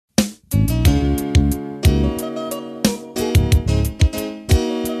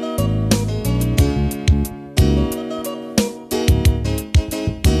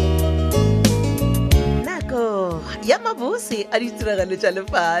bose a ditiragalo tša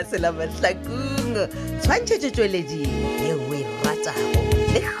lefase la mahlakong tshwantšhetše tšweleding ye o e ratago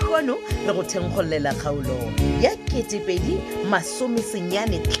le kgono re go thenkgolela kgaolo ya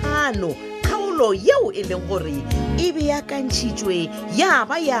 2015 kgaolo yeo e leng gore e beakantšhitšwe ya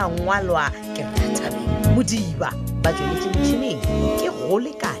ba ya ngwalwa ke Rathabeng Modiba ba tšweletše motšhineng ke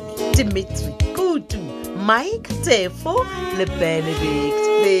Kgolegong Dimitri Kutu Mike Tefo le Benedict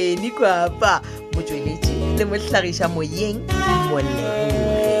Beni Kwapa motsweletši le mohlagiša moyeng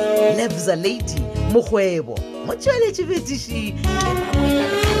Moleboge Lebza Lady Mokgwebo motsweletši betiši ke Boelela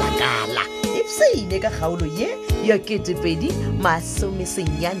le Kalakala ipseine ka kgaolo ye ya 2015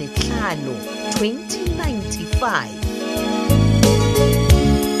 2095.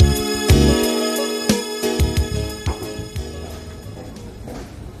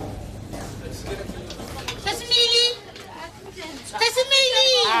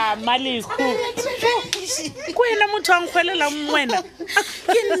 Maliko ko ena motho a nkgwelela mwena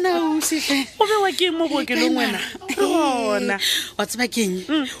ke nna o sehle o bewa ke mo bookelong wena gona wa tseba keng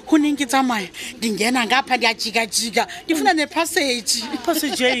go neng ke tsamaya dingena ngapha di a jika di funa ne passage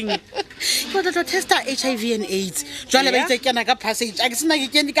eng go tla testa HIV and AIDS jwale ba itse kena ka passage a ke sena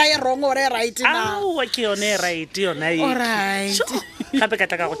ke kene ka e wrong or right na wa ke yone right yona e alright gape ka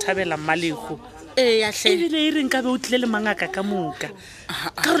tla ka go thabela Maliko ya hle ebile e reng ka be o tlile le mangaka ka moka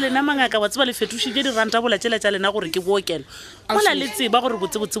ka gore lena mangaka wa tseba le fetošitše diranta bola tšela tša lena gore ke bookelo bola le tseba gore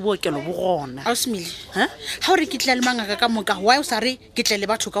botsebotse bookelo bo gona a o smile ha gore ke tla le mangaka ka moka why o sa re ke tle le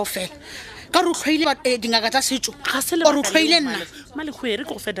batho ka ofela ka re o tlhoile dingaka tsa setšo or o tlhoile nna Maliko e re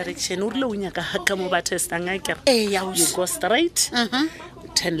ke go fe direction o rile o nyaka ka mo ba testang a kere ya you go straight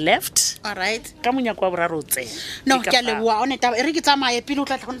turn left alright ka monyako wa boraro o tsena no ke a leboa one taba e re ke tsamaye pele o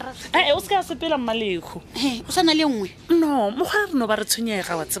tla tlhonra o se ka sepela Maliko o sana le nngwe no mogwa re no ba re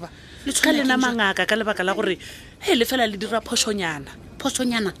tshwenyega wa tseba le tshwana lena mangaka ka lebaka la gore le fela le dira phoshonyana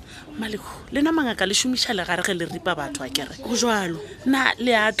Maliko lena mangaka le šomiša le gare ge le ripa batho a kere go jwalo na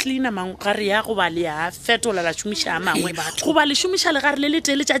le a cleana gare ya go ba le a fetola la šomiša a mangwe go ba le šomiša le gare le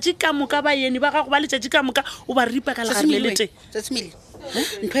lete letšatši ka moka ba yeni ba ga go ba letšatši ka moka o ba ripa ka le gare le lete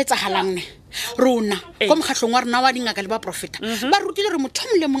ntho e tsagalang ne rona ko mokgatlhong wa rona wa dingaka le ba profeta ba rutile re motho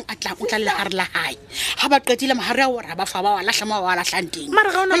mo le mong a tla o tla le gare la hae ha ba qetile mahare a o ra ba fa ba wa lahla ma wa lahlang teng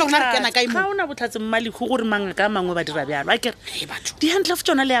mara ga ona re kena ka imo ga ona botlhatse Maliko gore mangaka a mangwe ba dira bjalo a kere batho di handle of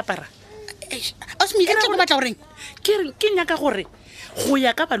tsona le apara o se mile go batla goreng ke nyaka gore go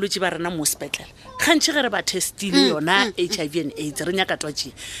ya ka balwetse ba rena mo sepetlele gantši ge re ba testile yona HIV and AIDS re nyaka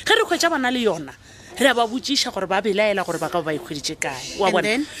twatšie ge re kgwetša bana le yona re ba botšiša gore ba belaela gore ba ka ba ikgweditše kae wa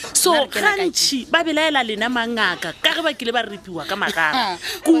bona so gantši ba belaela lena mangaka ka ge ba kile ba ripiwa ka magara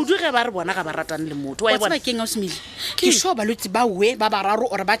kudu ge ba re bona ga ba ratane le motho wa bona keng o smile ke sho balwetse ba we ba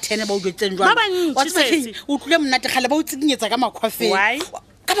bararo or ba 10 ba o jwetseng jwa wa tsetse o tlile monnate gale ba o tsikinyetsa ka makhwafe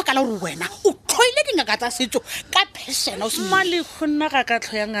ka baka la gore wena o tlhoile dingaka tsa setso ka phesena o se Maliko nna ga ka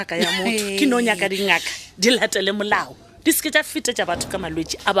tlhoya ngaka ya motho ke no nyaka dingaka di latele molao di seke tša fete tša batho ka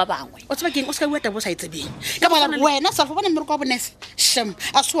malwetse a ba bangwe o tseba keng o se ka bua tabo sa itsebeng ka baka wena selfo bona mmereko wa bonese shem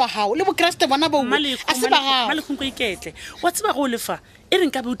a se wa gago le bokreste bona bo a se ba gago Maliko nko iketle wa tseba go lefa e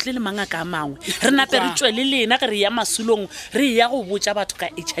reng ka be o tlile le mangaka a mangwe re nape re tswele lena ge re ya masulong re ya go botša batho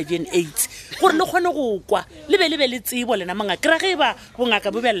ka HIV and AIDS gore le kgone go kwa le be le tsebo lena mangaka ra ge ba bongaka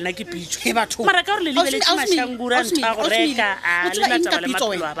bo bja lena ke pitso mara ka gore le lebeletse mašangura ntho a go reka a le nataba le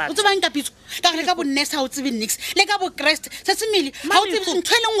maphelo a batho o tseba eng ka pitso ka gore le ka bonnese ga o tsebe nix le ka bokreste se semele ga o tsebe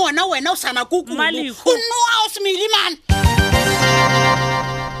ntho e leng ngwana wena o sana kuku o noa o semele man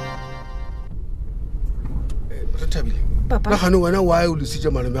Rathabile la gane wena wa o lesitse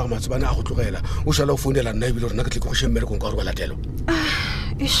malome ga matsobana a go tlogela o šala o founela nna ebile rena ke tle ke go she mmerekong ka gore wa latelo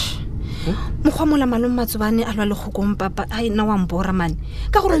mokgwa mola malome matsobane a lwa le kgokong papa a ena wa mbora mane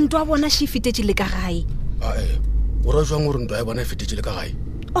ka gore ntwa a bona she fitetše le ka gae o ra jwang gore ntwa ya bona e fetetše le ka gae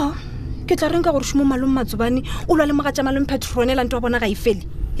ke tla reng ka gore šomo malome matsobane o lwa le mogatša malome Petronela ntwa a bona ga e fele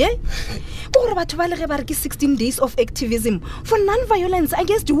ke gore batho ba le ge ba re ke 16 days of activism for non-violence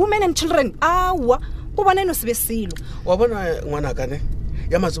against women and children awa o bona eno sebe selo wa bona ngwanakane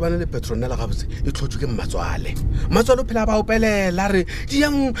ya matsobane le Petronela gabotse e tlhotswe ke mmatswale o phela ba opelela re di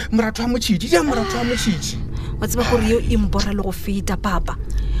yang moratho wa motšhitši wa tseba gore yo e mbora le go feta papa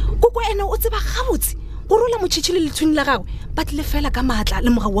koko ena o tseba gabotse gore o la motšhitši le lethuni la gagwe ba tlile fela ka maatla le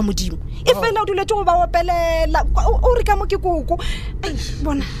mogau wa modimo e fela o diletse go ba opelela o re ka mo ke koko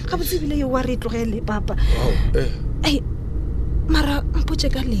bona gabotse ebile yo wa re e tlogele papa mara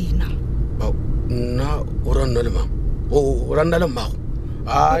mpotse ka lena nna o ra nna le mang o ra nna le mmago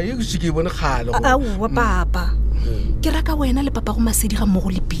e se ke bone kgale aowa papa ke raka wena le papa go Masedi ga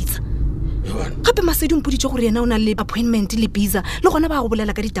mmogo le Bizza gape Masedi mpoditse gore yena o na le appointment le Bizza le gona ba go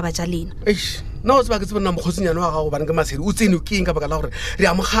bolela ka ditaba tša lena nna o tseba ke tsebana mokgotsinyane wa gago bane ke Masedi o tsene ke eng ka baka la gore re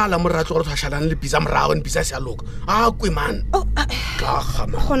amogala morra tlo gore tshwashalane le Bizza morago ne Bizza se a loka a kwe man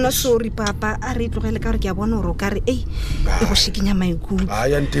gona sorry papa a re tlogele ka gore ke a bona gore o ka re e go shikinya maikutlo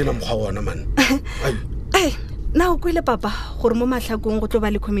ya ntena mokgwa wona man na o kwele papa gore mo mahlakong go tlo ba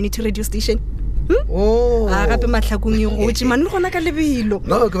le community radio station gape mahlakong e gotse mane le gona ka lebelo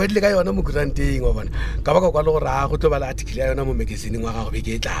no ke badile ka yona mo granteng wa bona ka baka kwa le gore a go tlo ba le article ya yona mo magazineng wa gago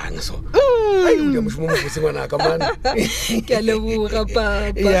beke e tlang so o mošomo mo boseng ngwana ka man ke a leboga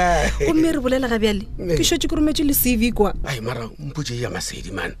papa gomme re bolela ga bjale ke shotse ke rometse le CV kwa mara mpotse ya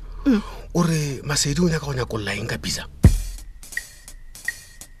Masedi man o re Masedi o nyaka go nyakolola eng ka Bizza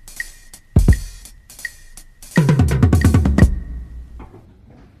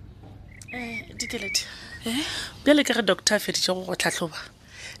dikeledi bjale ke ge doctor a feditše go go tlhatlhoba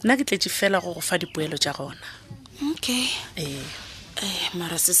nna ke tletše fela go go fa dipoelo tša gona okay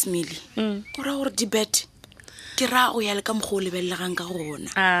mara sesemile o ra gore dibet ke ra go ya le ka mokgwa o lebelelegang ka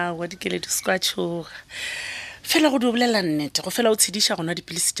gona wa dikeledi se kwa tšhoga fela go di o bolela nnete go fela o tshediša gona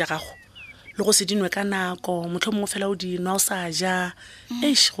dipilisi tša gago le go se dinwe ka nako motlho mongwe fela o dinwa o sa ja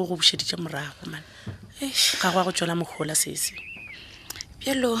go go bušeditše morago man ga go a go tšwela mogola sese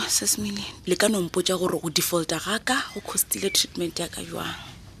bjalo sesemile le ka nompotsa gore go defaulta gaka go costile treatment ya ka jwang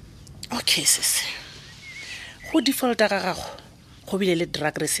okay sese go defaulta ga gago go bile le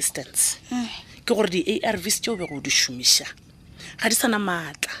drug resistance ke gore di-ARVs tšeo be go di šomiša ga di sana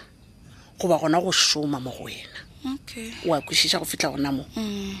maatla go ba gona go šoma mo go wena wa kwešiša go fitlha gona mo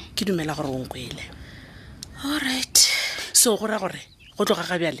ke dumela gore o nkwele alright so go ra gore go tloga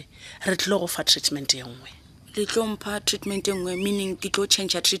ga bjale re tlile go fa treatment ye nngwe le tlo mpha treatment e nngwe meaning ke tlo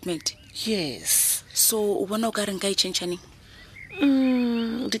change treatment yes so o bona o ka re nka e changeaneng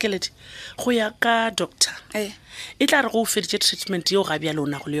dikeledi go ya ka doctor e tla re go feditše treatment yeo ga bjale o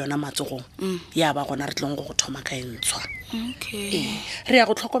nago le yona matsogong ya ba gona re tlong go thoma ka entshwa re ya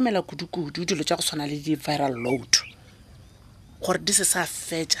go tlhokomela kudu-kudu dilo tša go tshwana le di-viral load gore di se sa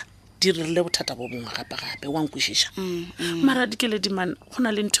fetša di rile bothata bo bongwe gape-gape wa nkwešiša mara dikeledi man go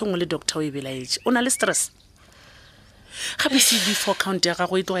na le ntho ngwe le doctor o e belaetše o na le stress gape CD4 count ya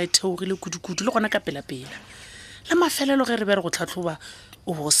gago e tloga e theogile kudu-kudu le gona ka pela-pela le mafelelo ge re be re go tlhatlhoba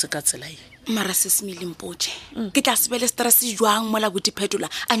o bo se ka tsela e mara sesemile mpotse ke tla sebele stress jwang mola botiphetola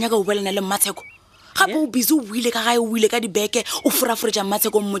a nyaka o bolena le mmatsheko gape o busy o buile ka gae o buile ka dibeke o foraforetša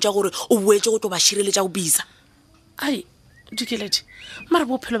mmatsheko mmotsa gore o boetse go tlo ba šireletša go Bizza ai dikeledi mara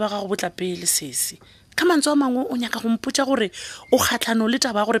bophelo ba gago bo tla pele sese ka mantswe a mangwe o nyaka go mpotsa gore o kgatlhano le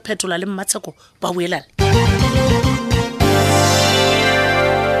taba gore phetola le mmatsheko ba boelana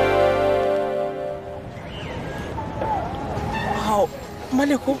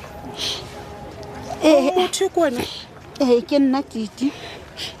Maleko motho ko wena ke nna Titi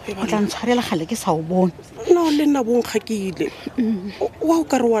o tla ntshwarela gale ke sa o bone no le nna bonkgakile wa o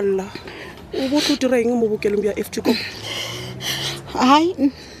ka re walla o bo tlo dira eng mo bokelong bja FT ko hai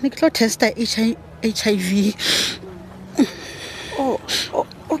ne ke tlo testa HIV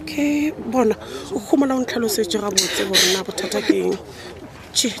okay bona o kgomola o ntlhalosetse ga botse gore na bothata ke eng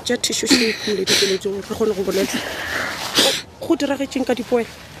ja tissue se khumle dikeletso re gone go bolela go diragetseng ka dipoelo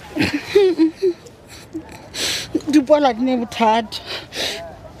dipoela di ne bothata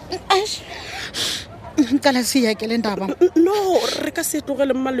nkala se ya ke le ndaba no re ka se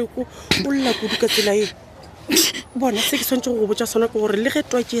tlogele Maleko o lla kudu ka tsela e bona se ke swantse go botsa sona ke gore le ge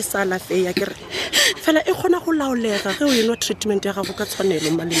twa ke sa la fe ya kere fela e kgona go laolega ge o enwa treatment ya gago ka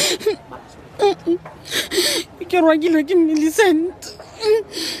tshwanelo Maleko ke rwakile ke Millicent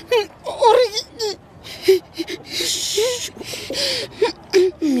ore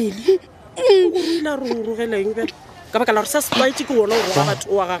Mili o rile re o rogeleng fela ka baka la gore sa setlwaetse ke wona o roga batho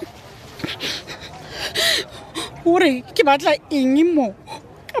wa gago ore ke batla eng mo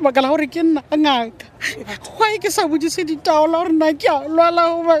ka baka la gore ke nna ngaka why ke sa bodise ditaola gore nna ke a lwala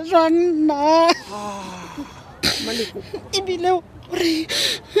go ba jwang nna Maleko ebile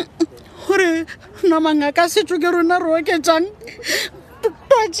gore namanga ka setso ke rona re oketsang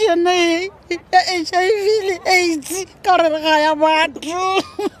twatši ena ya HIV le AIDS ka re ga ya batho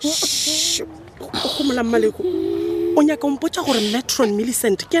o kgomola Maleko o nyaka o mpotsa gore Metron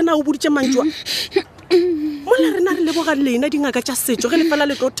Millicent ke ena o boditše mantšwa mola rena re leboga lena dingaka tša setšo ge lefela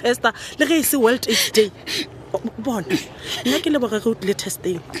le tlo testa le ge e se World AIDS Day bona nna ke leboga ge o tlile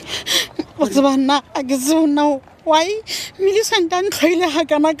testeng o tseba nna a ke se ona why Millicent a ntlhoile ga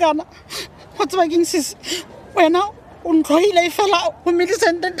kana-kana o tseba keng sese wena o ntlhoile fela go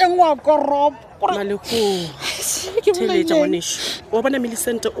Millicent teng wa koropo Maleko theletša ngwaneso wa bona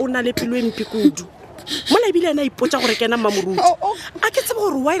Millicent o na le pelo e mpe kudu mola ebile ena ipotsa gore ke ena mamoruti a ke tsebe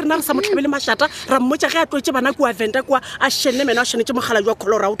gore wa rena re sa motlhabele mašata ra mmotsa ge a tlotse bana kua venta kua a šhenne mena a šhwanetse mogala jwa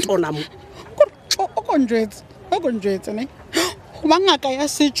kholora o tona mo o konjwetse ne goba ngaka ya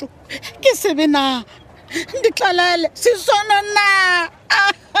setšo ke sebe na nditlalele sesono na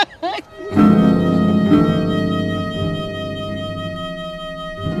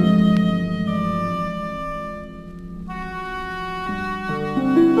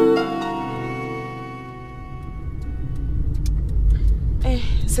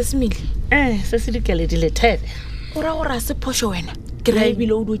sesemile se se dikele di le 10 o ra gore a se phoso wena ke ra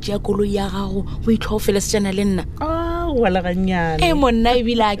ebile o dutse ya koloi ya gago o itlhoofele sejana le nna wala ganyane monna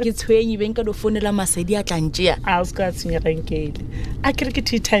ebile a ke tshwenye beng ka do founela masedi a tlantšea a o se ka tshenyegankele a kere ke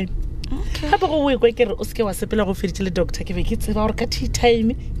tea time gape go o ekwa kere o seke wa sepela go feditse le doctor ke be ke tseba gore ka tea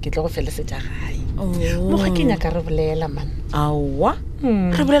time ke tlo go felesetša gae mokgwa ke nyaka re bolela man aowa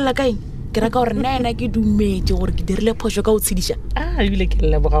re bolela kaeng ke raka gore nna ena ke dumetse gore ke dirile phoso ka o tshediša ebile ke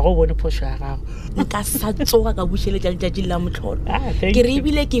leboga go bone phoso ya gago nka sa tsoga ka bušeletša letšatši la motlholo ke re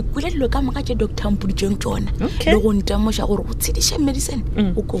ebile ke kwele dilo ka moka tše doctor mpoditseng tsona le go ntemoša gore go tshediša medicine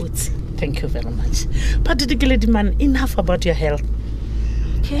o kotsi. Thank you very much but dikeledi man enough about your health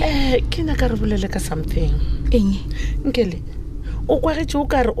ke nyaka re bolele ka something eng nkele o kwagetse o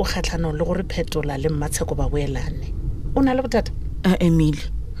ka re o kgatlhanong le gore phetola le mmatsheko ba boelane o na le bothata Emile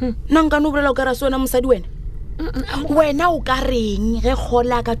nna nka no bolela o ka ra se wena mosadi wena o ka reng ge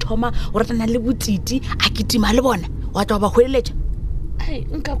kgola ka thoma o ratana le botiti a ketima le bona wa twa ba hweleletša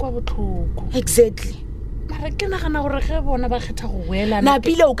nka kwa botlhoko exactly mara ke nagana gore ge bona ba kgetha go boelana na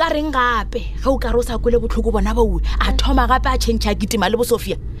pile o ka reng gape ge o ka re o sa kwele botlhoko bona ba ue a thoma gape a tšhentšha a ketima le bo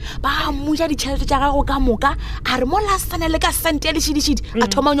Sofia ba moja ditšhelete tša gago ka moka a re mo lastane le ka sente ya lešhidišhidi a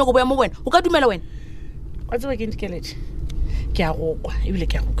thoma o nyako boya mo wena o ka dumela wena wa tseba ke ntikeletše ke a go kwa ebile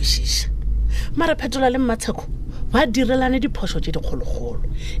ke a go kwešiša mara phetola le mmatsheko ba direlane diphoso tše dikgologolo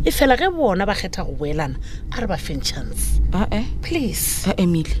e fela ge bona ba kgetha go boelana a re ba feng chance please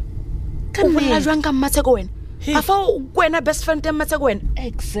Emile o bolela jwang ka mmatsheko wena a fa wena best friend ya mmatsheko wena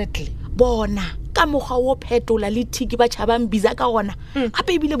exactly bona ka mokgwa o phetola le thiki ba tšhabang Bizza ka gona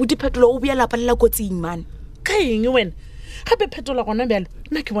gape ebile bodiphetola o bea lapa le la kotsing man ka eng wena gape phetola gona bjalo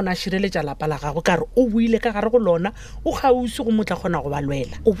nna ke bona a šireletša lapa la gago ka re o buile ka gare go lona o gausi go motla kgona go ba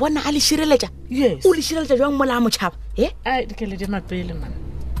lwela o bona a le šireletša yes o le šireletša jwang mola a motšhaba dikeledi mapele man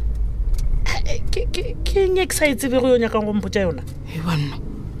ke eng e ke sa etsebe go yo nyakang go mpotša yona banna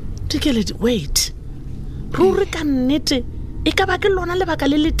dikeledi wait ruri ka nnete e ka ba ke lona lebaka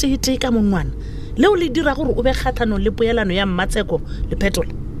le le tee ka monwana leo le dira gore o be kgatlhanong le poelano ya mmatseko le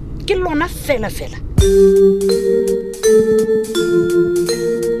phetola ke lona fela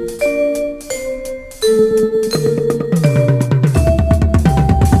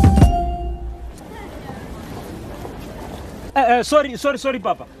sorry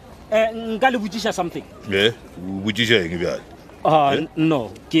papa nka le botšiša something botšiša eng bjale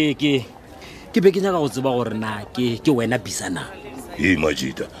no ke be ke nyaka go tseba gore na ke wena Bizza na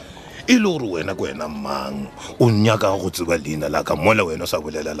majita e le gore wena ke wena mang o nyaka go tseba leina la ka mola wena o sa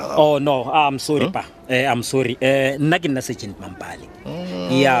bolela la gago no I'm sorry pa I'm sorry nna ke nna Sergeant Mampane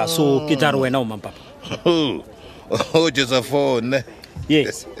yeah so ke tla re wena o mang papa just a phone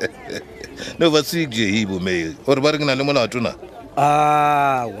yes no ba tsije hibo me gore ba re ke na le molato na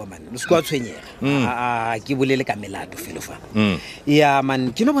woman le skwa tshwenyega ke bolele ka melato felo fa ya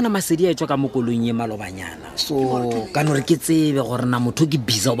man ke no bona masedi a etswa ka mokolong ye malobanyana so ka no re ke tsebe gore na motho ke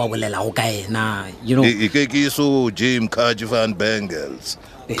Bizza o ba bolela go ka ena you know ke so James Kaji van Bengals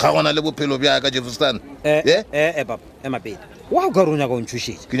ka gona le bophelo bja ka Jefferson papa mapedi wa o ka runya go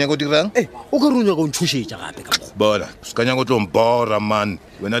ntšhošetša ke nyako dirang o ka runya go ntšhošetša gape ka bona se ka nyako tlo mbora man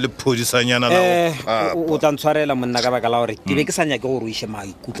wena le phodišanyana la o tla ntshwarela monna ka baka la gore ke be ke sa nyake gore o iše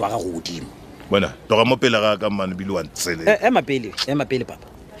maikutlo a ga godimo bona toga mo pele ga ka man bile wa ntsele mapele papa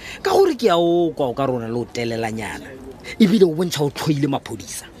ka gore ke a o kwa o ka rona le o telelanyana ebile o bontšha o tlhoile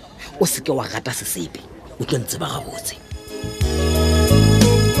maphodisa o seke wa gata sesepe o tlo ntse ba gabotse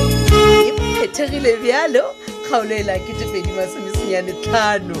e phethegile bjalo kgaolo e la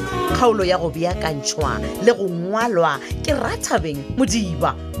 2025 kgaolo ya go beakantšhwa le go ngwalwa ke Rathabeng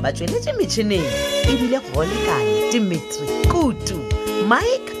Modiba ba tsweletše metšhineng ebile Kgolegong Dimitri Kutu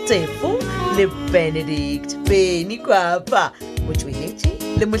Mike Tefo le Benedict Beni Kwapa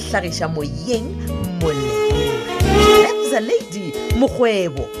motsweletši le mohlagiša moyeng Lebza Lady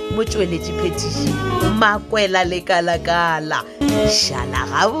Mokgwebo motsweletši phetiši Makwela Lekalakala šala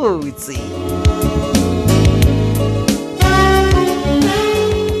gabotse.